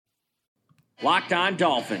Locked On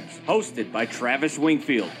Dolphins, hosted by Travis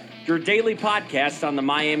Wingfield, your daily podcast on the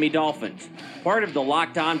Miami Dolphins, part of the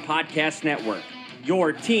Locked On Podcast Network,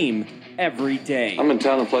 your team every day. I'm in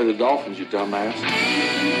town to play the Dolphins, you dumbass.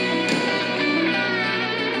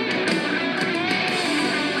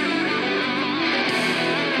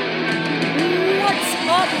 What's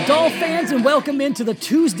up, Dolphin fans, and welcome into the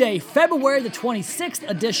Tuesday, February the 26th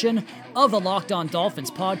edition of the Locked On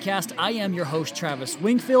Dolphins podcast. I am your host, Travis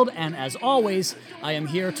Wingfield, and as always, I am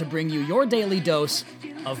here to bring you your daily dose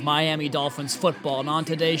of Miami Dolphins football. And on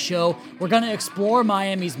today's show, we're going to explore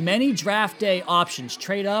Miami's many draft day options: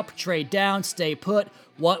 trade up, trade down, stay put.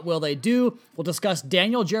 What will they do? We'll discuss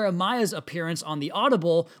Daniel Jeremiah's appearance on the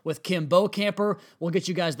Audible with Kim Bokamper. We'll get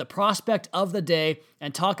you guys the prospect of the day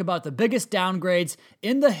and talk about the biggest downgrades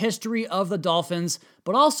in the history of the Dolphins,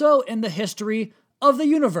 but also in the history of the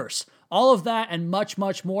universe. All of that and much,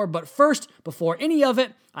 much more. But first, before any of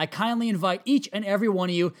it, I kindly invite each and every one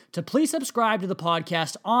of you to please subscribe to the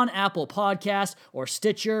podcast on Apple Podcasts or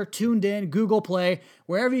Stitcher, Tuned In, Google Play,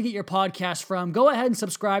 wherever you get your podcasts from. Go ahead and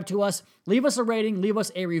subscribe to us. Leave us a rating, leave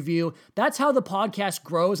us a review. That's how the podcast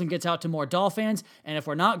grows and gets out to more Dolphins. And if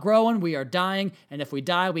we're not growing, we are dying. And if we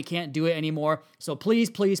die, we can't do it anymore. So please,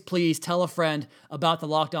 please, please tell a friend about the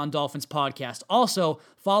Locked On Dolphins podcast. Also,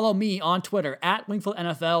 follow me on Twitter at Wingfield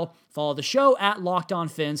NFL. Follow the show at Locked On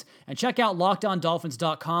Fins, and check out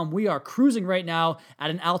LockedOnDolphins.com. We are cruising right now at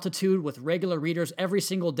an altitude with regular readers every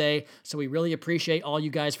single day, so we really appreciate all you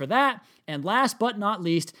guys for that. And last but not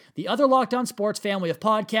least, the other Locked On Sports family of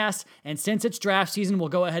podcasts, and since it's draft season, we'll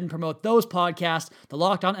go ahead and promote those podcasts, the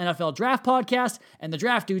Locked On NFL Draft Podcast and the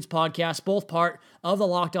Draft Dudes Podcast, both part of the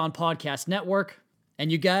Locked On Podcast Network. And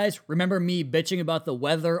you guys, remember me bitching about the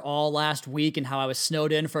weather all last week and how I was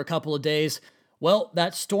snowed in for a couple of days? Well,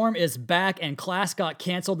 that storm is back, and class got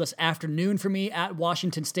canceled this afternoon for me at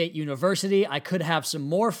Washington State University. I could have some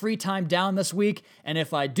more free time down this week, and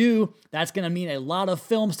if I do, that's going to mean a lot of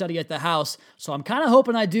film study at the house. So I'm kind of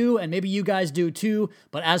hoping I do, and maybe you guys do too.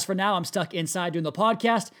 But as for now, I'm stuck inside doing the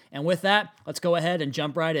podcast, and with that, let's go ahead and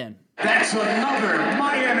jump right in. That's another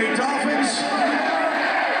Miami Dolphins.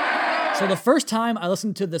 So the first time I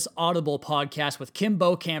listened to this Audible podcast with Kim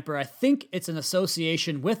Bokamper, I think it's an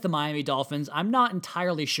association with the Miami Dolphins. I'm not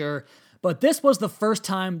entirely sure, but this was the first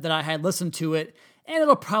time that I had listened to it, and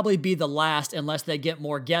it'll probably be the last unless they get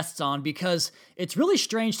more guests on, because it's really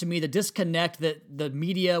strange to me the disconnect that the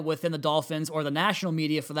media within the Dolphins, or the national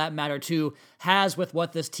media for that matter too, has with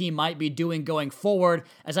what this team might be doing going forward.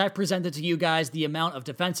 As I've presented to you guys the amount of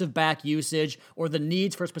defensive back usage or the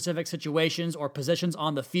needs for specific situations or positions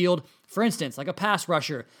on the field. For instance, like a pass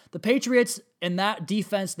rusher, the Patriots and that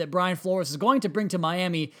defense that Brian Flores is going to bring to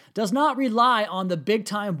Miami does not rely on the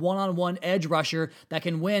big-time one-on-one edge rusher that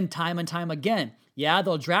can win time and time again. Yeah,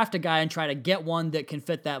 they'll draft a guy and try to get one that can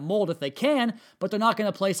fit that mold if they can, but they're not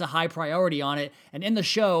going to place a high priority on it. And in the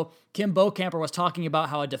show, Kim Bokamper was talking about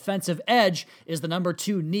how a defensive edge is the number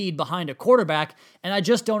 2 need behind a quarterback, and I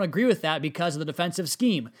just don't agree with that because of the defensive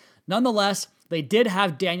scheme. Nonetheless, they did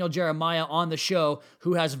have Daniel Jeremiah on the show,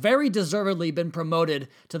 who has very deservedly been promoted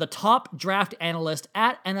to the top draft analyst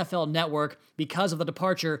at NFL Network because of the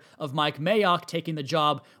departure of Mike Mayock taking the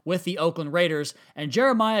job with the Oakland Raiders. And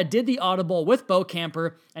Jeremiah did the Audible with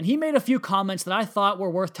Bokamper, and he made a few comments that I thought were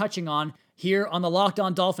worth touching on here on the Locked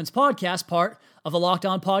On Dolphins podcast, part of the Locked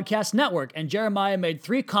On Podcast Network. And Jeremiah made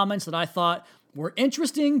 3 comments that I thought were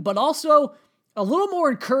interesting, but also a little more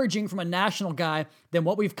encouraging from a national guy than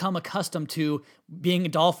what we've come accustomed to being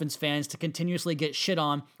Dolphins fans to continuously get shit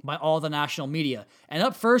on by all the national media. And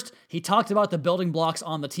up first, he talked about the building blocks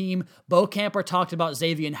on the team. Bokamper talked about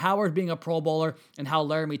Xavier Howard being a Pro Bowler and how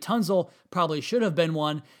Laramie Tunsil probably should have been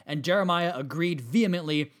one. And Jeremiah agreed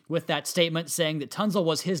vehemently with that statement, saying that Tunsil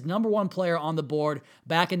was his number 1 player on the board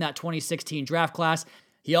back in that 2016 draft class.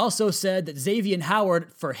 He also said that Xavier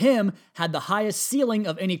Howard, for him, had the highest ceiling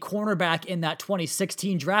of any cornerback in that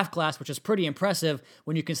 2016 draft class, which is pretty impressive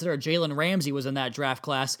when you consider Jalen Ramsey was in that draft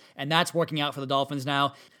class, and that's working out for the Dolphins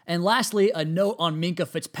now. And lastly, a note on Minkah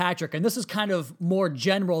Fitzpatrick, and this is kind of more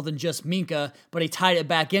general than just Minkah, but he tied it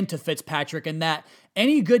back into Fitzpatrick, in that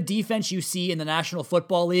any good defense you see in the National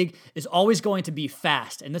Football League is always going to be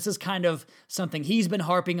fast. And this is kind of something he's been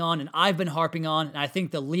harping on and I've been harping on, and I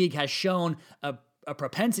think the league has shown a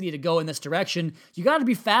propensity to go in this direction. You got to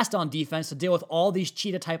be fast on defense to deal with all these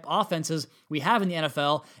cheetah-type offenses we have in the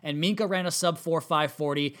NFL, and Minkah ran a sub-4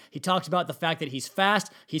 540. He talked about the fact that he's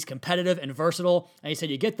fast, he's competitive, and versatile, and he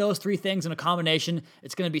said you get those 3 things in a combination,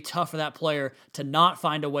 it's going to be tough for that player to not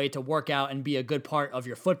find a way to work out and be a good part of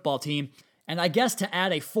your football team. And I guess to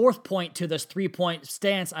add a fourth point to this 3-point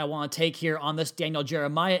stance I want to take here on this Daniel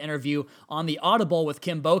Jeremiah interview on the Audible with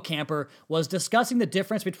Kim Bokamper was discussing the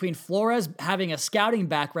difference between Flores having a scouting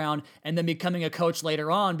background and then becoming a coach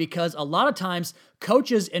later on, because a lot of times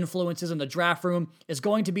coaches' influences in the draft room is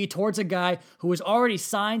going to be towards a guy who is already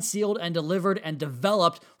signed, sealed, and delivered and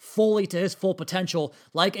developed fully to his full potential,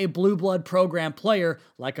 like a blue blood program player,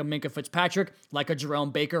 like a Minkah Fitzpatrick, like a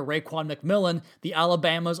Jerome Baker, Raekwon McMillan, the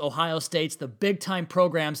Alabamas, Ohio States, the big-time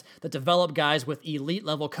programs that develop guys with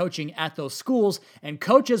elite-level coaching at those schools, and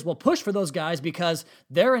coaches will push for those guys because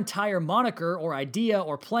their entire moniker or idea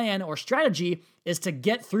or plan or strategy is to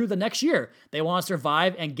get through the next year. They want to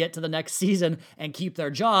survive and get to the next season and keep their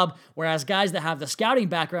job, whereas guys that have the scouting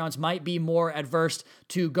backgrounds might be more adverse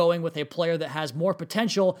to going with a player that has more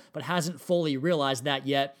potential but hasn't fully realized that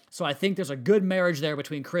yet. So I think there's a good marriage there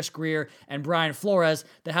between Chris Grier and Brian Flores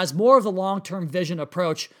that has more of the long-term vision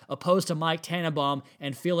approach opposed to Mike Tannenbaum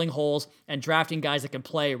and filling holes and drafting guys that can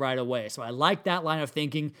play right away. So I like that line of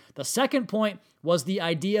thinking. The second point was the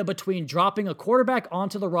idea between dropping a quarterback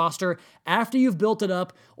onto the roster after you've built it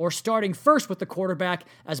up or starting first with the quarterback,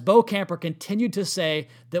 as Bokamper continued to say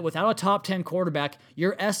that without a top 10 quarterback,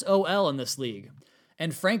 you're SOL in this league.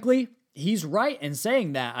 And frankly, he's right in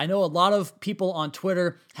saying that. I know a lot of people on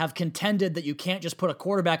Twitter have contended that you can't just put a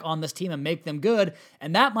quarterback on this team and make them good,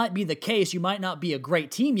 and that might be the case. You might not be a great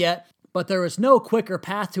team yet, but there is no quicker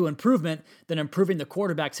path to improvement than improving the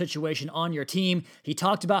quarterback situation on your team. He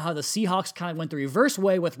talked about how the Seahawks kind of went the reverse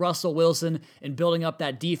way with Russell Wilson in building up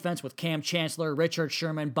that defense with Cam Chancellor, Richard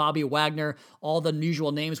Sherman, Bobby Wagner, all the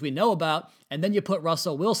usual names we know about. And then you put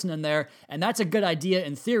Russell Wilson in there, and that's a good idea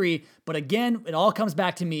in theory. But again, it all comes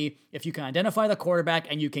back to me. If you can identify the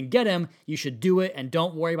quarterback and you can get him, you should do it, and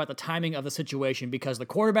don't worry about the timing of the situation, because the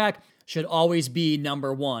quarterback should always be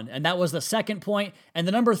number one. And that was the second point. And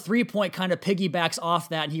the number 3 point kind of piggybacks off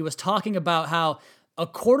that. And he was talking about how a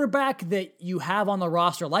quarterback that you have on the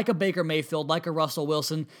roster, like a Baker Mayfield, like a Russell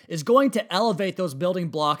Wilson, is going to elevate those building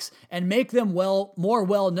blocks and make them more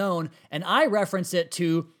well-known. And I reference it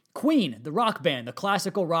to Queen, the rock band, the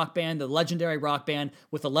classical rock band, the legendary rock band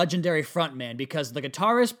with a legendary frontman, because the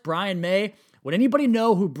guitarist, Brian May, would anybody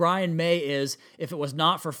know who Brian May is if it was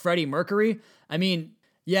not for Freddie Mercury? I mean,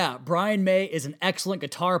 yeah, Brian May is an excellent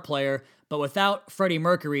guitar player, but without Freddie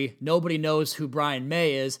Mercury, nobody knows who Brian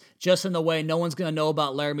May is, just in the way no one's going to know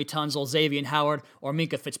about Laramie Tunsil, Xavier Howard, or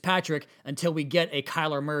Minkah Fitzpatrick until we get a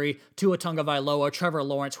Kyler Murray, Tua Tagovailoa, Trevor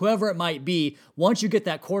Lawrence, whoever it might be. Once you get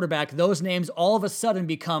that quarterback, those names all of a sudden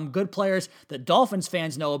become good players that Dolphins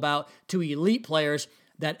fans know about to elite players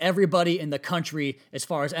that everybody in the country, as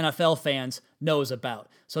far as NFL fans, knows about.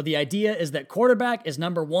 So the idea is that quarterback is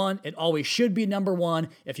number one. It always should be number one.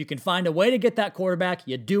 If you can find a way to get that quarterback,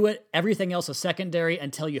 you do it. Everything else is secondary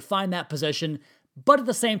until you find that position. But at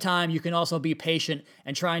the same time, you can also be patient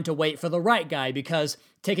and trying to wait for the right guy, because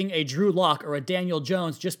taking a Drew Lock or a Daniel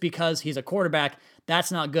Jones just because he's a quarterback,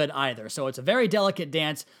 that's not good either. So it's a very delicate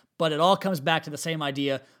dance, but it all comes back to the same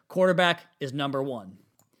idea. Quarterback is number one.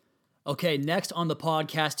 Okay, next on the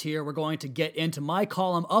podcast here, we're going to get into my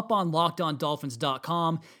column up on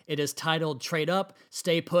LockedOnDolphins.com. It is titled Trade Up,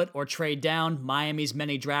 Stay Put, or Trade Down, Miami's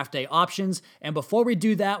Many Draft Day Options. And before we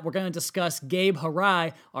do that, we're going to discuss Gabe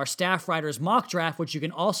Harai, our staff writer's mock draft, which you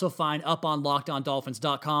can also find up on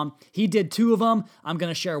LockedOnDolphins.com. He did 2 of them. I'm going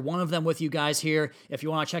to share one of them with you guys here. If you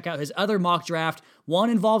want to check out his other mock draft, one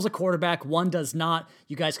involves a quarterback, one does not.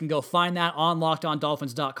 You guys can go find that on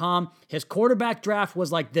LockedOnDolphins.com. His quarterback draft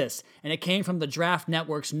was like this, and it came from the Draft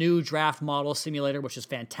Network's new draft model simulator, which is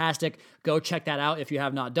fantastic. Go check that out if you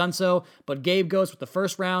have not done so. But Gabe goes with the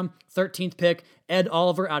first round, 13th pick, Ed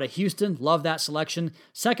Oliver out of Houston. Love that selection.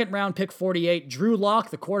 Second round, pick 48, Drew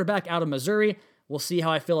Lock, the quarterback out of Missouri. We'll see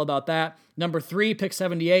how I feel about that. Number 3, pick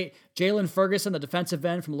 78, Jalen Ferguson, the defensive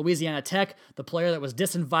end from Louisiana Tech, the player that was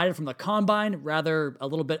disinvited from the combine, rather a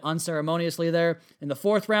little bit unceremoniously there. In the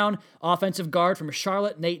 4th round, offensive guard from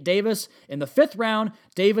Charlotte, Nate Davis. In the 5th round,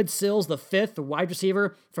 David Sills, the 5th, the wide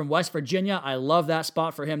receiver from West Virginia. I love that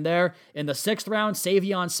spot for him there. In the 6th round,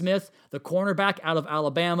 Savion Smith, the cornerback out of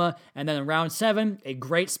Alabama. And then in round 7, a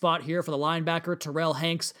great spot here for the linebacker, Terrell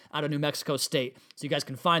Hanks out of New Mexico State. So you guys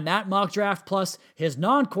can find that mock draft plus his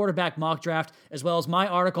non-quarterback mock draft, as well as my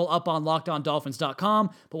article up on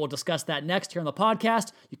LockedOnDolphins.com, but we'll discuss that next here on the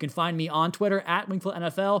podcast. You can find me on Twitter at Wingfield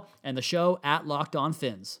NFL and the show at Locked On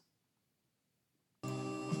Fins.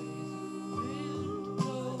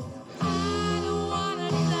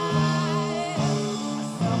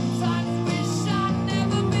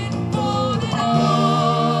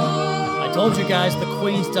 I I told you guys the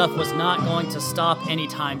Queen stuff was not going to stop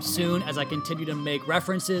anytime soon as I continue to make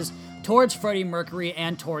references towards Freddie Mercury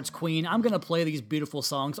and towards Queen. I'm going to play these beautiful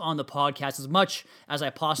songs on the podcast as much as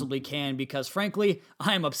I possibly can because, frankly,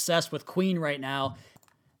 I am obsessed with Queen right now.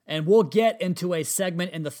 And we'll get into a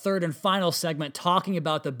segment in the third and final segment talking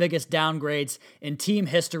about the biggest downgrades in team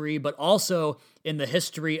history, but also in the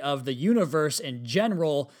history of the universe in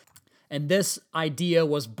general. And this idea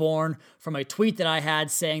was born from a tweet that I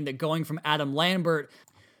had saying that going from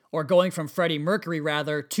Freddie Mercury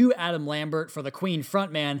rather, to Adam Lambert for the Queen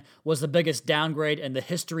frontman was the biggest downgrade in the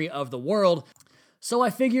history of the world. So I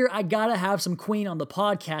figure I gotta have some Queen on the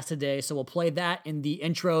podcast today, so we'll play that in the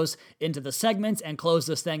intros into the segments and close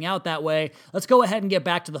this thing out that way. Let's go ahead and get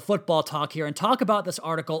back to the football talk here and talk about this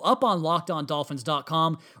article up on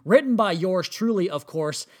LockedOnDolphins.com, written by yours truly, of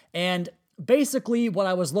course, and basically what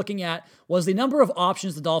I was looking at was the number of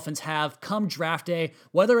options the Dolphins have come draft day,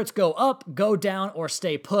 whether it's go up, go down, or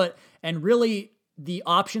stay put, and really the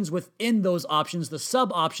options within those options, the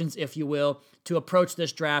sub-options, if you will, to approach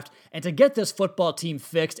this draft and to get this football team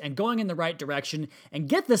fixed and going in the right direction and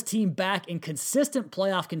get this team back in consistent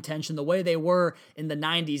playoff contention the way they were in the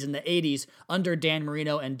 90s and the 80s under Dan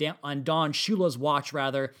Marino and Don Shula's watch,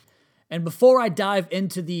 rather. And before I dive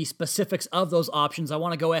into the specifics of those options, I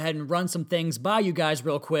want to go ahead and run some things by you guys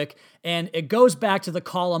real quick. And it goes back to the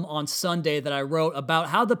column on Sunday that I wrote about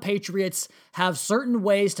how the Patriots have certain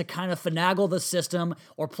ways to kind of finagle the system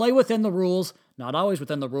or play within the rules. Not always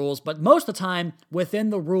within the rules, but most of the time within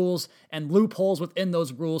the rules and loopholes within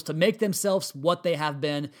those rules to make themselves what they have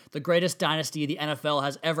been, the greatest dynasty the NFL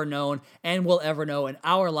has ever known and will ever know in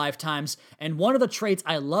our lifetimes. And one of the traits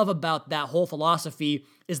I love about that whole philosophy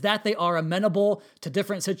is that they are amenable to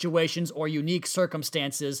different situations or unique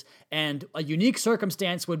circumstances. And a unique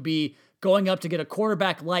circumstance would be going up to get a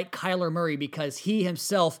quarterback like Kyler Murray because he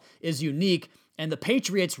himself is unique. And the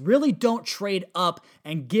Patriots really don't trade up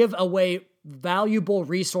and give away valuable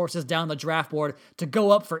resources down the draft board to go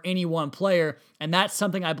up for any one player. And that's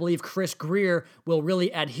something I believe Chris Grier will really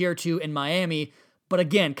adhere to in Miami. But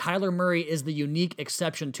again, Kyler Murray is the unique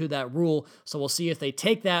exception to that rule. So we'll see if they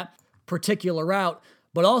take that particular route.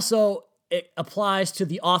 But also, it applies to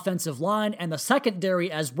the offensive line and the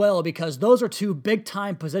secondary as well, because those are two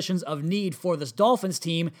big-time positions of need for this Dolphins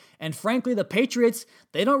team. And frankly, the Patriots,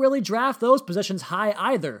 they don't really draft those positions high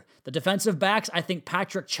either. The defensive backs, I think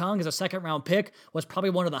Patrick Chung as a second-round pick was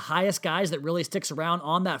probably one of the highest guys that really sticks around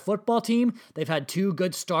on that football team. They've had two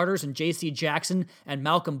good starters in J.C. Jackson and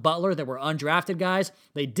Malcolm Butler that were undrafted guys.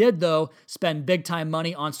 They did, though, spend big-time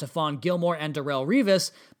money on Stephon Gilmore and Darrelle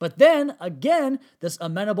Revis. But then, again, this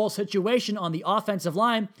amenable situation on the offensive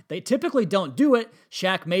line, they typically don't do it.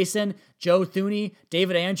 Shaq Mason, Joe Thuney,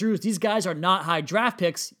 David Andrews, these guys are not high draft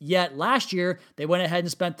picks, yet last year they went ahead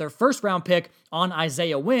and spent their first round pick on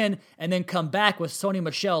Isaiah Wynn and then come back with Sony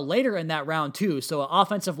Michel later in that round too. So an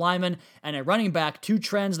offensive lineman and a running back, two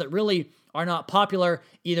trends that really are not popular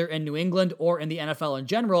either in New England or in the NFL in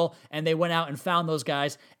general, and they went out and found those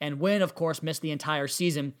guys. And Wynn, of course, missed the entire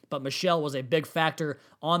season, but Michel was a big factor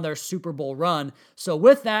on their Super Bowl run. So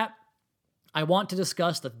with that, I want to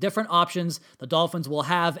discuss the different options the Dolphins will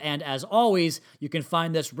have, and as always, you can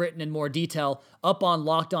find this written in more detail up on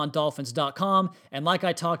LockedOnDolphins.com. And like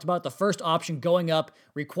I talked about, the first option going up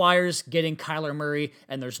requires getting Kyler Murray,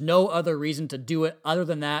 and there's no other reason to do it other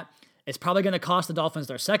than that. It's probably going to cost the Dolphins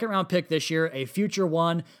their second-round pick this year, a future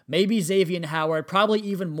one, maybe Xavier Howard, probably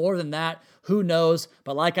even more than that. Who knows?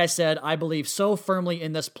 But like I said, I believe so firmly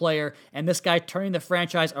in this player and this guy turning the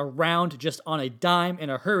franchise around just on a dime in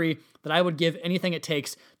a hurry that I would give anything it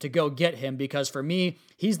takes to go get him, because for me,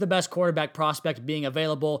 he's the best quarterback prospect being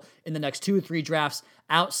available in the next 2-3 drafts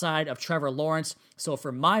outside of Trevor Lawrence. So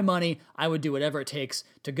for my money, I would do whatever it takes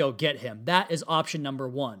to go get him. That is option number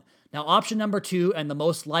one. Now, option number two, and the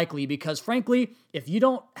most likely, because frankly, if you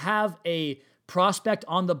don't have a prospect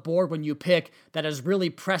on the board when you pick that is really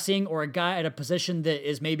pressing, or a guy at a position that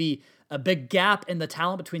is maybe a big gap in the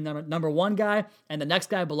talent between the number one guy and the next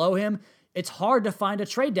guy below him, it's hard to find a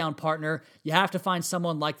trade down partner. You have to find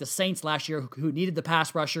someone like the Saints last year who needed the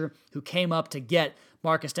pass rusher, who came up to get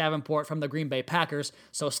Marcus Davenport from the Green Bay Packers.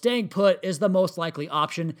 So staying put is the most likely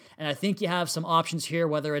option, and I think you have some options here,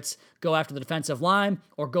 whether it's go after the defensive line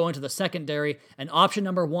or go into the secondary. And option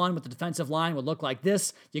number one with the defensive line would look like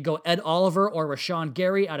this. You go Ed Oliver or Rashawn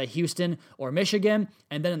Gary out of Houston or Michigan,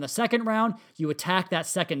 and then in the second round, you attack that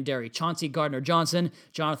secondary. Chauncey Gardner-Johnson,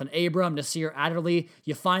 Jonathan Abram, Nasir Adderley.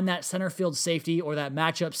 You find that center field safety or that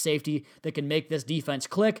matchup safety that can make this defense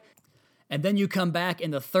click. And then you come back in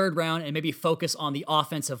the third round and maybe focus on the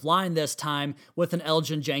offensive line this time with an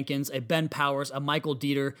Elgin Jenkins, a Ben Powers, a Michael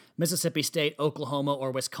Dieter, Mississippi State, Oklahoma,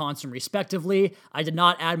 or Wisconsin, respectively. I did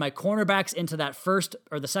not add my cornerbacks into that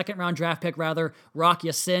the second round draft pick, rather. Rock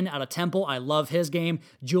Ya-Sin out of Temple. I love his game.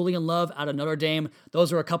 Julian Love out of Notre Dame.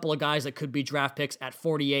 Those are a couple of guys that could be draft picks at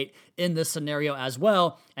 48 in this scenario as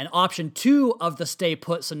well. And option 2 of the stay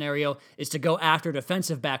put scenario is to go after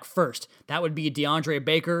defensive back first. That would be DeAndre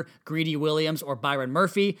Baker, Greedy Williams, or Byron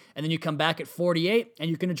Murphy. And then you come back at 48 and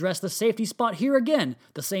you can address the safety spot here again.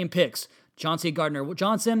 The same picks. Chauncey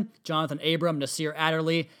Gardner-Johnson, Jonathan Abram, Nasir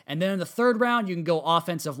Adderley. And then in the third round, you can go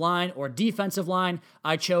offensive line or defensive line.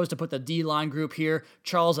 I chose to put the D-line group here.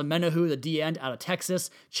 Charles Omenihu, the D-end out of Texas.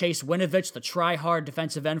 Chase Winovich, the try-hard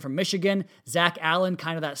defensive end from Michigan. Zach Allen,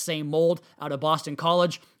 kind of that same mold out of Boston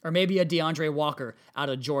College. Or maybe a DeAndre Walker out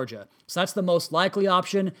of Georgia. So that's the most likely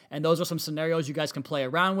option, and those are some scenarios you guys can play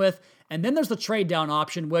around with. And then there's the trade down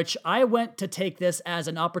option, which I went to take this as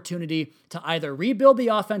an opportunity to either rebuild the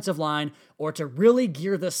offensive line or to really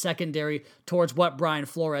gear the secondary towards what Brian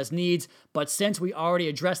Flores needs. But since we already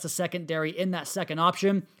addressed the secondary in that second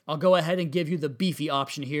option, I'll go ahead and give you the beefy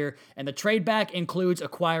option here. And the trade back includes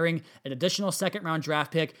acquiring an additional second round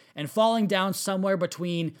draft pick and falling down somewhere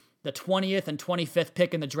between the 20th and 25th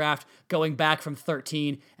pick in the draft, going back from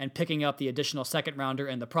 13 and picking up the additional second rounder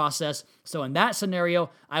in the process. So in that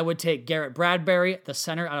scenario, I would take Garrett Bradbury, the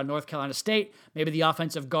center out of North Carolina State, maybe the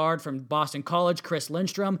offensive guard from Boston College, Chris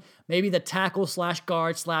Lindstrom, maybe the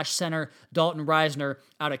tackle/guard/center, Dalton Reisner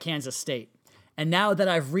out of Kansas State. And now that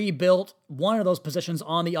I've rebuilt one of those positions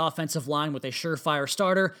on the offensive line with a surefire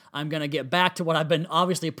starter, I'm going to get back to what I've been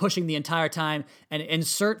obviously pushing the entire time and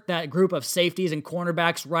insert that group of safeties and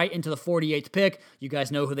cornerbacks right into the 48th pick. You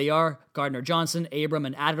guys know who they are: Gardner-Johnson, Abram,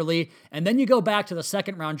 and Adderley. And then you go back to the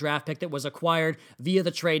second round draft pick that was acquired via the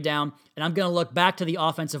trade down. And I'm going to look back to the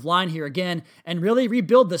offensive line here again and really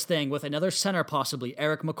rebuild this thing with another center, possibly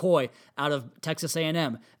Eric McCoy out of Texas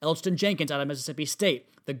A&M, Elgin Jenkins out of Mississippi State,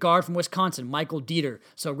 the guard from Wisconsin, Michael Dieter.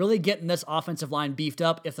 So really getting this offensive line beefed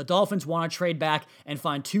up. If the Dolphins want to trade back and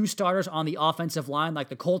find 2 starters on the offensive line like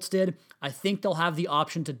the Colts did, I think they'll have the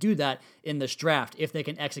option to do that in this draft if they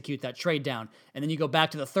can execute that trade down. And then you go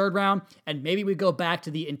back to the third round, and maybe we go back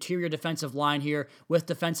to the interior defensive line here with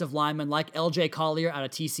defensive linemen like L.J. Collier out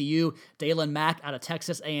of TCU, Dalen Mack out of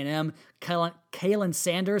Texas A&M, Kalen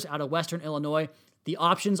Sanders out of Western Illinois. The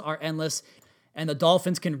options are endless. And the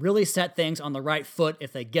Dolphins can really set things on the right foot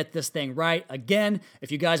if they get this thing right. Again, if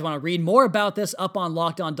you guys want to read more about this, up on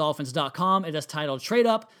LockedOnDolphins.com, it is titled Trade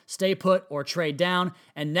Up, Stay Put, or Trade Down.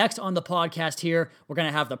 And next on the podcast here, we're going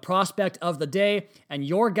to have the prospect of the day and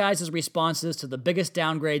your guys' responses to the biggest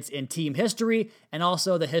downgrades in team history and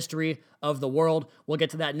also the history of the world. We'll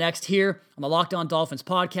get to that next here on the Locked On Dolphins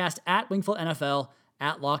podcast at Wingfield NFL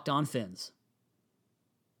at Locked On Fins.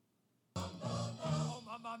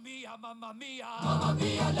 Mamma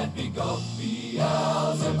mia, let me go.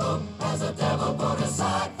 Beelzebub has a devil put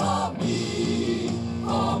aside for me.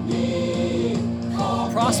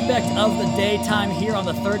 Prospect of the day time here on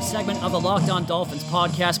the third segment of the Locked On Dolphins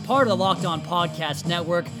podcast, part of the Locked On Podcast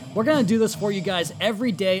Network. We're going to do this for you guys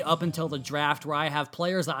every day up until the draft, where I have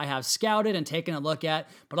players that I have scouted and taken a look at,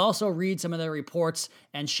 but also read some of their reports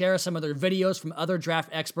and share some of their videos from other draft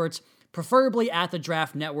experts, preferably at the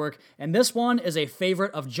Draft Network. And this one is a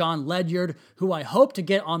favorite of John Ledyard, who I hope to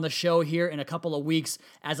get on the show here in a couple of weeks,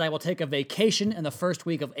 as I will take a vacation in the first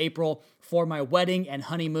week of April for my wedding and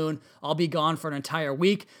honeymoon. I'll be gone for an entire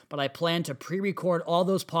week, but I plan to pre-record all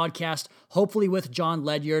those podcasts, hopefully with John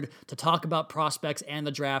Ledyard, to talk about prospects and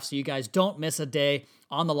the draft, so you guys don't miss a day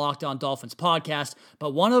on the Locked On Dolphins podcast. But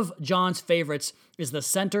one of John's favorites is the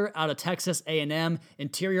center out of Texas A&M,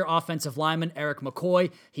 interior offensive lineman Eric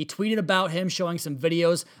McCoy. He tweeted about him, showing some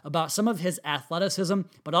videos about some of his athleticism,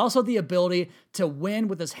 but also the ability to win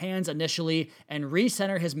with his hands initially and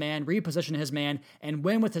recenter his man, reposition his man, and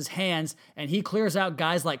win with his hands. And he clears out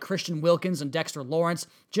guys like Christian Wilkins and Dexter Lawrence.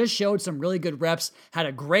 Just showed some really good reps, had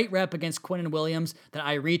a great rep against Quinnen Williams that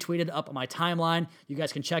I retweeted up on my timeline. You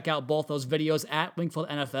guys can check out both those videos at Wingfield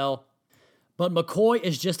NFL. But McCoy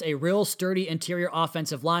is just a real sturdy interior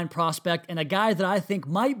offensive line prospect and a guy that I think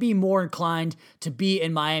might be more inclined to be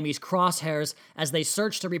in Miami's crosshairs as they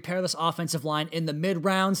search to repair this offensive line in the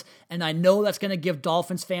mid-rounds. And I know that's going to give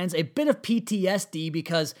Dolphins fans a bit of PTSD,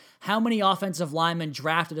 because how many offensive linemen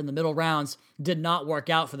drafted in the middle rounds did not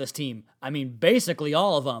work out for this team? I mean, basically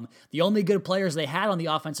all of them. The only good players they had on the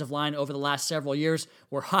offensive line over the last several years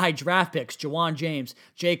were high draft picks, Jawan James,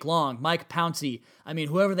 Jake Long, Mike Pouncey. I mean,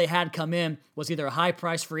 whoever they had come in was either a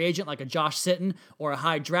high-priced free agent like a Josh Sitton or a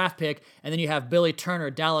high draft pick, and then you have Billy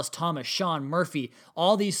Turner, Dallas Thomas, Sean Murphy,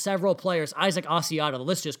 all these several players, Isaac Asiata, the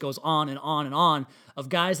list just goes on and on and on, of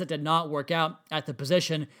guys that did not work out at the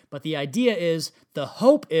position. But the idea is, the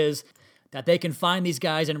hope is, that they can find these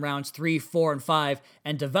guys in rounds 3, 4, and 5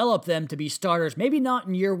 and develop them to be starters, maybe not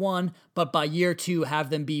in year 1, but by year 2 have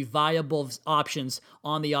them be viable options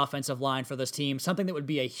on the offensive line for this team, something that would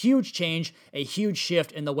be a huge change, a huge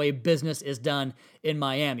shift in the way business is done in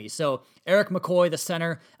Miami. So Eric McCoy, the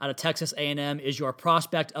center out of Texas A&M, is your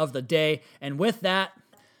prospect of the day, and with that,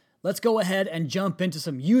 let's go ahead and jump into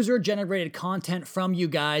some user-generated content from you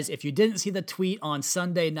guys. If you didn't see the tweet on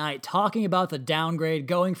Sunday night talking about the downgrade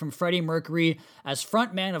going from Freddie Mercury as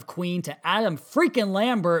frontman of Queen to Adam freaking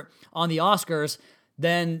Lambert on the Oscars,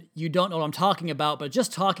 then you don't know what I'm talking about, but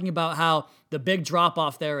just talking about how the big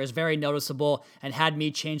drop-off there is very noticeable and had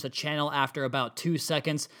me change the channel after about 2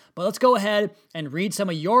 seconds. But let's go ahead and read some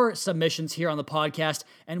of your submissions here on the podcast,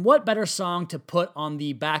 and what better song to put on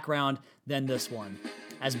the background than this one?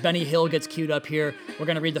 As Benny Hill gets queued up here, we're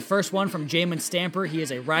going to read the first one from Jamin Stamper. He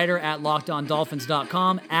is a writer at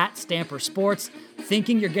LockedOnDolphins.com, at Stamper Sports.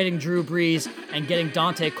 Thinking you're getting Drew Brees and getting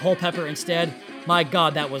Dante Culpepper instead. My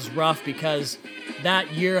God, that was rough because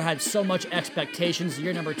that year had so much expectations.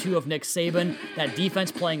 Year number 2 of Nick Saban, that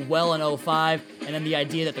defense playing well in 05, and then the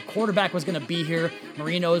idea that the quarterback was going to be here.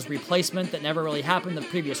 Marino's replacement that never really happened the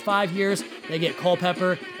previous 5 years. They get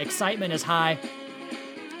Culpepper. Excitement is high.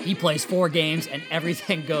 He plays 4 games, and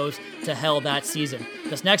everything goes to hell that season.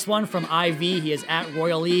 This next one from IV, he is at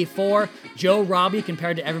Royal E4. Joe Robbie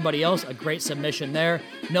compared to everybody else, a great submission there.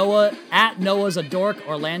 Noah, at Noah's a Dork,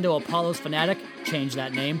 Orlando Apollo's Fanatic, change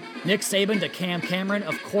that name. Nick Saban to Cam Cameron,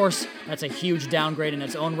 of course, that's a huge downgrade in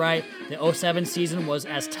its own right. The 07 season was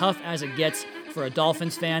as tough as it gets for a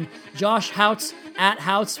Dolphins fan. Josh Houts, at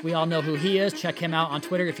Houts, we all know who he is. Check him out on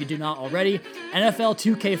Twitter if you do not already. NFL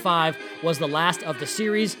 2K5 was the last of the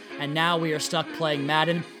series, and now we are stuck playing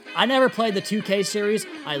Madden. I never played the 2K series.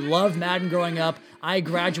 I loved Madden growing up. I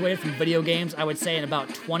graduated from video games, I would say, in about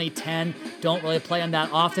 2010. Don't really play them that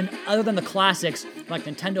often, other than the classics like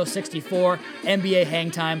Nintendo 64, NBA Hang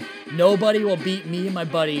Time. Nobody will beat me and my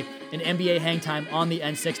buddy in NBA Hang Time on the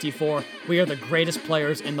N64. We are the greatest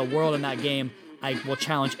players in the world in that game. I will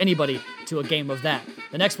challenge anybody to a game of that.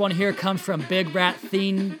 The next one here comes from Big Rat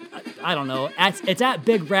Thien. I don't know. It's at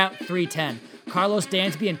Big Rat 310. Carlos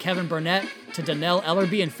Dansby and Kevin Burnett to Donnell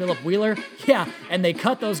Ellerbe and Philip Wheeler. Yeah, and they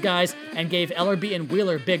cut those guys and gave Ellerbe and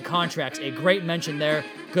Wheeler big contracts. A great mention there.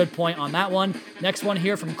 Good point on that one. Next one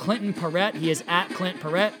here from Clinton Perrette. He is at Clint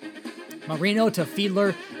Perrette. Marino to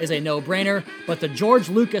Fiedler is a no-brainer, but the George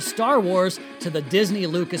Lucas Star Wars to the Disney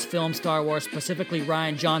Lucasfilm Star Wars, specifically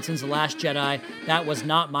Rian Johnson's The Last Jedi, that was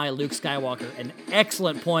not my Luke Skywalker. An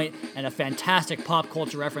excellent point and a fantastic pop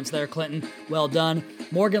culture reference there, Clinton. Well done.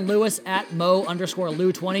 Morgan Lewis at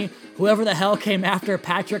Mo_Lou20. Whoever the hell came after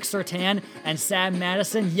Patrick Surtain and Sam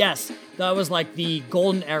Madison, yes, that was like the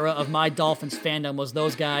golden era of my Dolphins fandom, was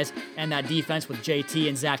those guys and that defense with JT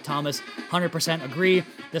and Zach Thomas. 100% agree.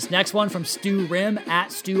 This next one from Stu Rim at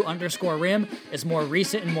Stu_Rim is more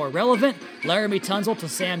recent and more relevant. Laramie Tunzel to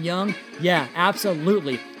Sam Young. Yeah,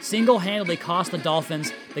 absolutely. Single-handedly cost the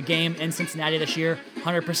Dolphins the game in Cincinnati this year.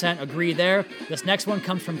 100% agree there. This next one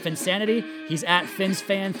comes from Finsanity. He's at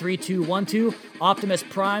FinsFan3212. Optimus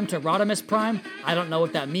Prime to Rodimus Prime. I don't know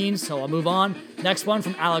what that means, so I'll move on. Next one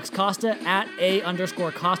from Alex Costa at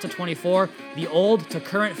A_Costa24. The old to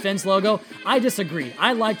current Fins logo. I disagree.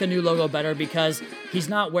 I like the new logo better because he's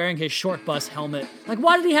not wearing his short bus helmet. Like,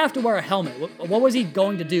 why did he have to wear a helmet? What was he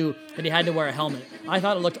going to do that he had to wear a helmet? I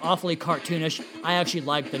thought it looked awfully cartoonish. I actually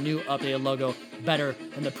like the new updated logo better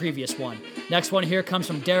than the previous one. Next one here comes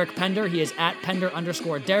from Derek Pender. He is at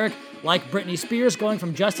Pender_Derek. Like Britney Spears, going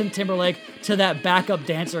from Justin Timberlake to that backup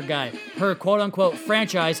dancer guy. Her quote-unquote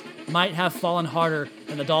franchise might have fallen harder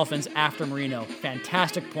than the Dolphins after Marino.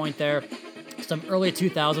 Fantastic point there. Some early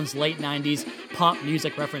 2000s, late 90s pop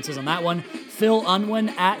music references on that one. Phil Unwin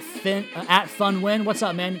at Funwin. What's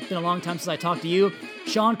up, man? It's been a long time since I talked to you.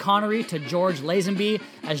 Sean Connery to George Lazenby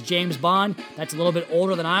as James Bond. That's a little bit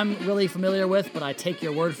older than I'm really familiar with, but I take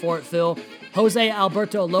your word for it, Phil. Jose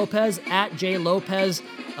Alberto Lopez at J. Lopez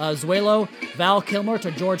Zuelo. Val Kilmer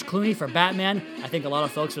to George Clooney for Batman. I think a lot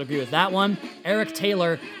of folks would agree with that one. Eric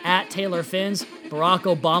Taylor at Taylor Fins. Barack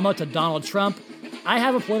Obama to Donald Trump. I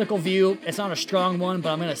have a political view. It's not a strong one,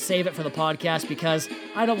 but I'm going to save it for the podcast because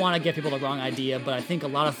I don't want to give people the wrong idea, but I think a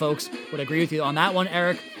lot of folks would agree with you on that one,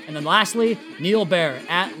 Eric. And And then lastly, Neil Bear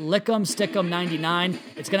at Lick'emStick'em99.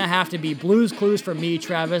 It's going to have to be Blues Clues for me,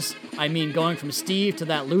 Travis. I mean, going from Steve to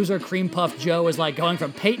that loser Cream Puff Joe is like going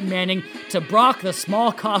from Peyton Manning to Brock the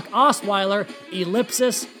Small Cock Osweiler.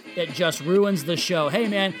 Ellipsis. It just ruins the show. Hey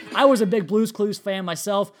man, I was a big Blues Clues fan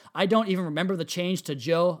myself. I don't even remember the change to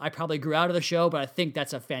Joe. I probably grew out of the show, but I think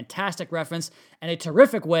that's a fantastic reference and a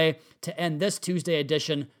terrific way to end this Tuesday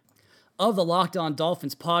edition of the Locked On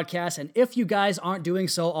Dolphins podcast. And if you guys aren't doing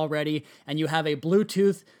so already and you have a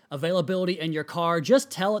Bluetooth availability in your car,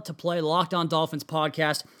 just tell it to play Locked On Dolphins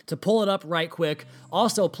podcast to pull it up right quick.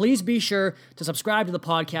 Also, please be sure to subscribe to the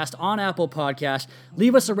podcast on Apple Podcasts.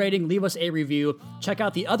 Leave us a rating, leave us a review. Check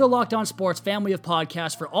out the other Locked On Sports family of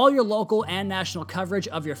podcasts for all your local and national coverage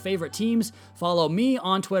of your favorite teams. Follow me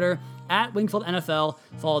on Twitter at Wingfield NFL.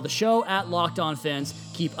 Follow the show at Locked On Fins.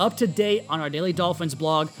 Keep up to date on our Daily Dolphins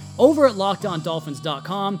blog over at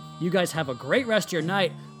LockedOnDolphins.com. You guys have a great rest of your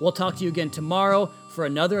night. We'll talk to you again tomorrow for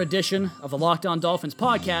another edition of the Locked On Dolphins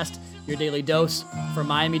podcast, your daily dose for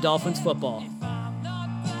Miami Dolphins football.